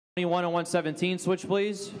21 and 117, switch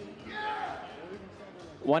please.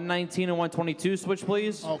 119 and 122, switch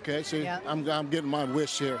please. Okay, see, Yep. I'm getting my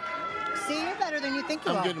wish here. See, you're better than you think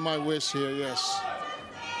you are. I'm getting my wish here, yes.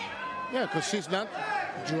 Yeah, because she's not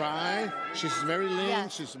dry. She's very lean.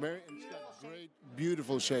 Yes. She's very, and she's got great,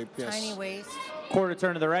 beautiful shape, yes. Tiny waist. Quarter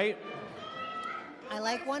turn to the right. I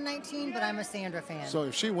like 119, but I'm a Sandra fan. So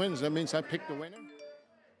if she wins, that means I picked the winner?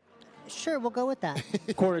 Sure, we'll go with that.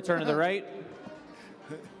 Quarter turn to the right.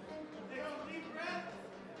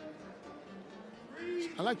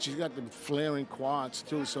 I like she's got the flaring quads,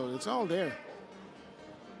 too, so it's all there.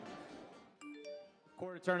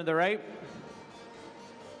 Quarter turn to the right.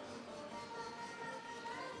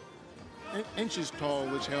 And she's tall,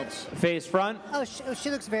 which helps. Face front. Oh,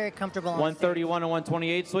 she looks very comfortable on 131 and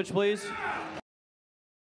 128, switch please.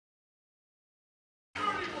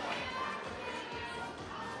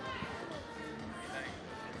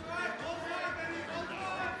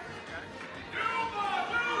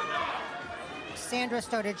 Sandra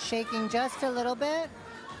started shaking just a little bit.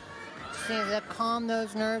 She needs to calm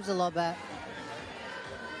those nerves a little bit.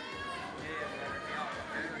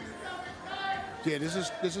 Yeah, this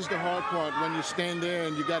is the hard part when you stand there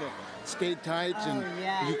and you gotta stay tight and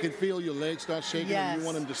yeah. you can feel your legs start shaking and you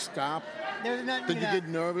want them to stop. There's nothing. Then you get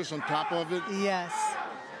nervous on top of it. Yes.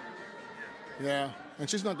 Yeah, and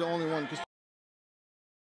she's not the only one.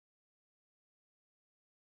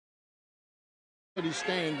 He's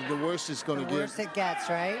staying, the worse it's going to get. The worse it gets,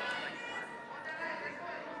 right?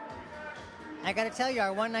 I got to tell you,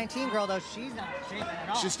 our 119 girl, though, she's not shaking at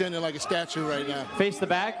all. She's standing like a statue right now. Face the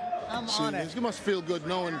back. I'm on it. It must feel good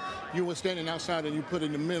knowing you were standing outside and you put it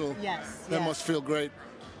in the middle. Yes. That must feel great.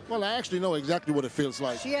 Well, I actually know exactly what it feels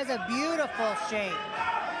like. She has a beautiful shape.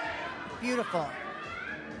 Beautiful.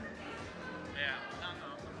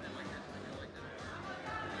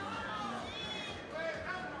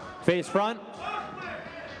 Face front.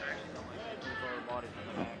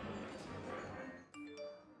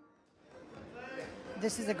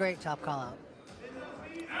 This is a great top call out.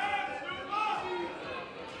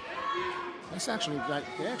 That's actually like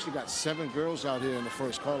they actually got 7 girls out here in the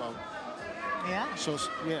first call out. Yeah. So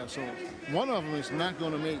yeah, so one of them is not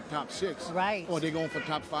going to make top 6. Right. Or they're going for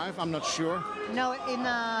top 5. I'm not sure. No, in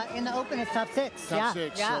the open it's top 6. Top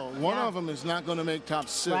 6. Yeah. So one of them is not going to make top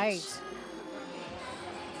 6. Right.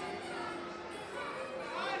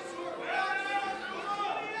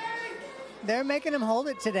 They're making him hold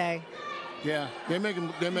it today. Yeah, they're making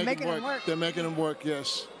work. They're making them work.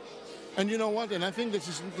 Yes. And you know what? And I think this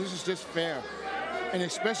is just fair. And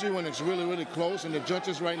especially when it's really, really close and the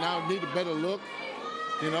judges right now need a better look.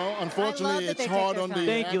 You know, unfortunately, it's hard on the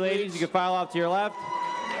Thank you, ladies. You can file off to your left.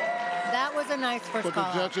 That was a nice first But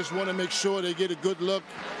call. the judges want to make sure they get a good look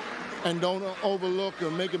and don't overlook or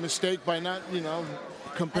make a mistake by not, you know,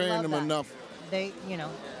 comparing them enough. They, you know,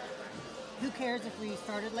 who cares if we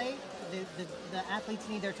started late? The athletes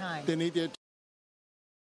need their time. They need their